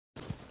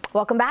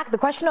Welcome back. The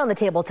question on the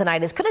table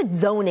tonight is, could a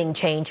zoning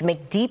change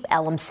make Deep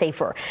Ellum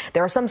safer?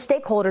 There are some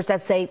stakeholders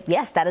that say,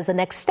 yes, that is the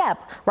next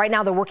step. Right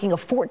now, they're working a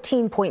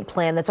 14-point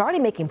plan that's already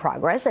making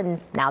progress, and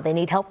now they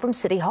need help from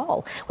City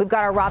Hall. We've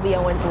got our Robbie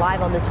Owens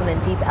live on this one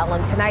in Deep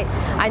Ellum tonight.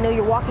 I know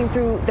you're walking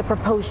through the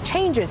proposed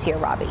changes here,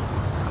 Robbie.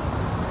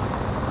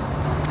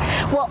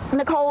 Well,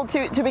 Nicole,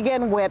 to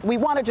begin with, we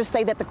want to just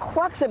say that the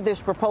crux of this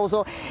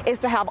proposal is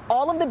to have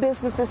all of the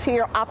businesses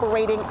here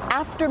operating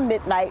after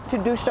midnight to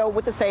do so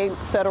with the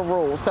same set of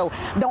rules. So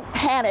don't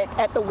panic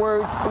at the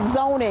words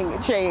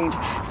zoning change.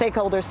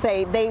 Stakeholders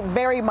say they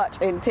very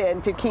much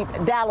intend to keep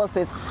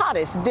Dallas's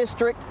hottest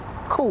district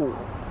cool.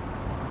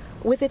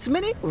 With its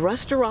many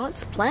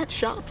restaurants, plant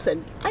shops,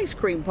 and ice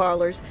cream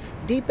parlors,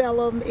 Deep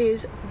Ellum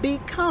is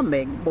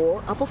becoming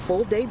more of a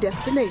full-day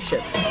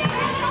destination.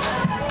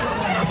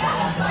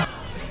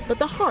 But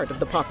the heart of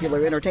the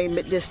popular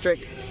entertainment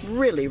district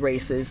really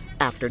races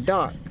after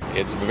dark.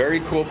 It's a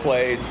very cool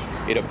place.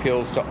 It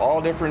appeals to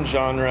all different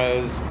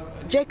genres.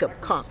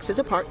 Jacob Cox is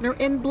a partner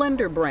in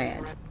Blender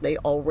Brands. They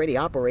already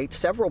operate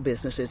several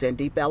businesses in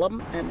Deep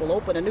Ellum and will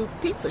open a new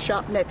pizza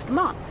shop next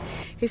month.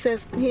 He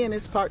says he and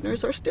his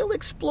partners are still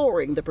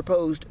exploring the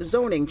proposed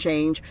zoning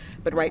change,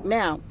 but right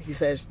now, he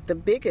says the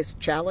biggest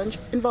challenge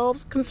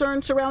involves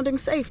concerns surrounding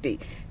safety,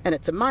 and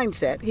it's a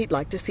mindset he'd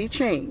like to see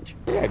change.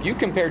 Yeah, if you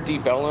compare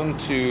Deep Ellum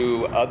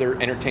to other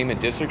entertainment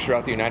districts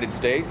throughout the United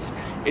States,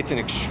 it's an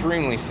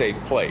extremely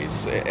safe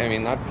place. I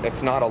mean,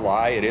 that's not a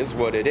lie. It is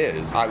what it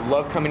is. I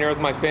love coming here with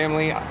my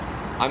family.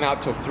 I'm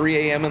out till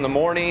 3 a.m. in the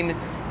morning.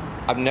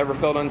 I've never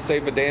felt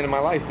unsafe a day in my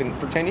life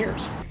for 10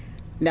 years.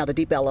 Now, the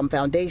Deep Ellum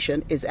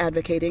Foundation is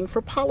advocating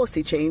for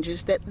policy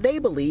changes that they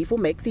believe will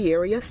make the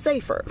area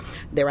safer.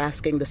 They're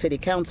asking the City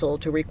Council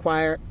to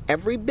require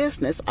every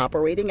business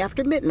operating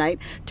after midnight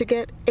to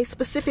get a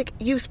specific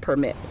use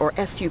permit, or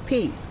SUP.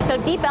 So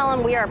Deep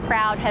Ellum, we are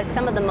proud, has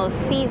some of the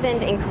most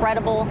seasoned,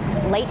 incredible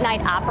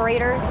late-night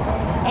operators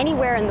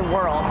anywhere in the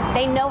world.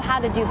 They know how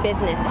to do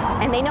business,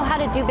 and they know how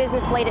to do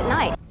business late at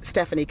night.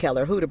 Stephanie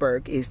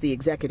Keller-Hudeberg is the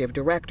executive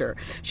director.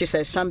 She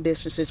says some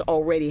businesses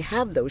already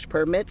have those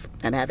permits,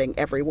 and having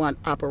everyone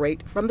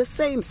operate from the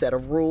same set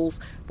of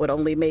rules would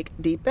only make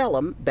Deep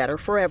Ellum better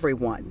for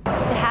everyone.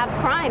 To have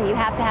crime, you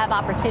have to have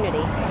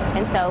opportunity.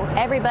 And so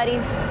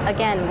everybody's,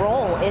 again,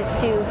 role is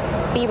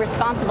to be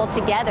responsible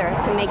together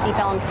to make Deep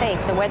Ellum safe.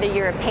 So whether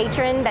you're a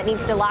patron that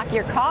needs to lock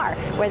your car,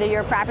 whether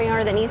you're a property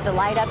owner that needs to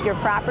light up your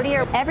property,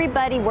 or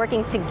everybody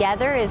working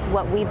together is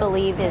what we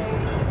believe is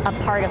a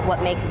part of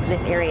what makes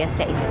this area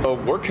safe. So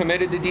we're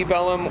committed to Deep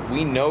Ellum.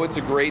 We know it's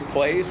a great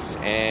place,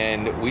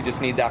 and we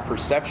just need that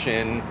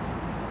perception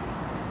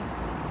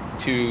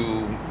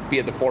to be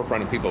at the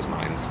forefront of people's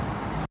minds.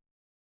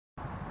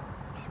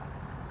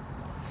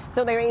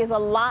 So there is a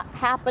lot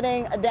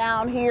happening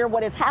down here.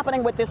 What is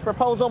happening with this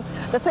proposal?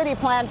 The City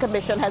Plan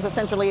Commission has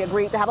essentially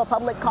agreed to have a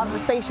public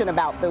conversation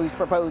about those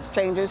proposed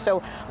changes.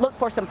 So look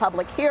for some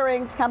public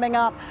hearings coming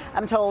up.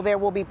 I'm told there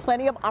will be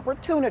plenty of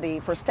opportunity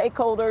for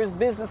stakeholders,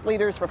 business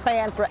leaders, for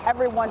fans, for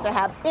everyone to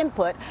have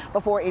input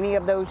before any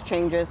of those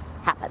changes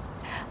happen.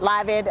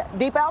 Live in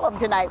Deep Ellum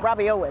tonight,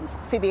 Robbie Owens,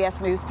 CBS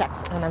News,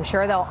 Texas. And I'm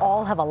sure they'll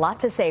all have a lot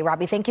to say.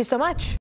 Robbie, thank you so much.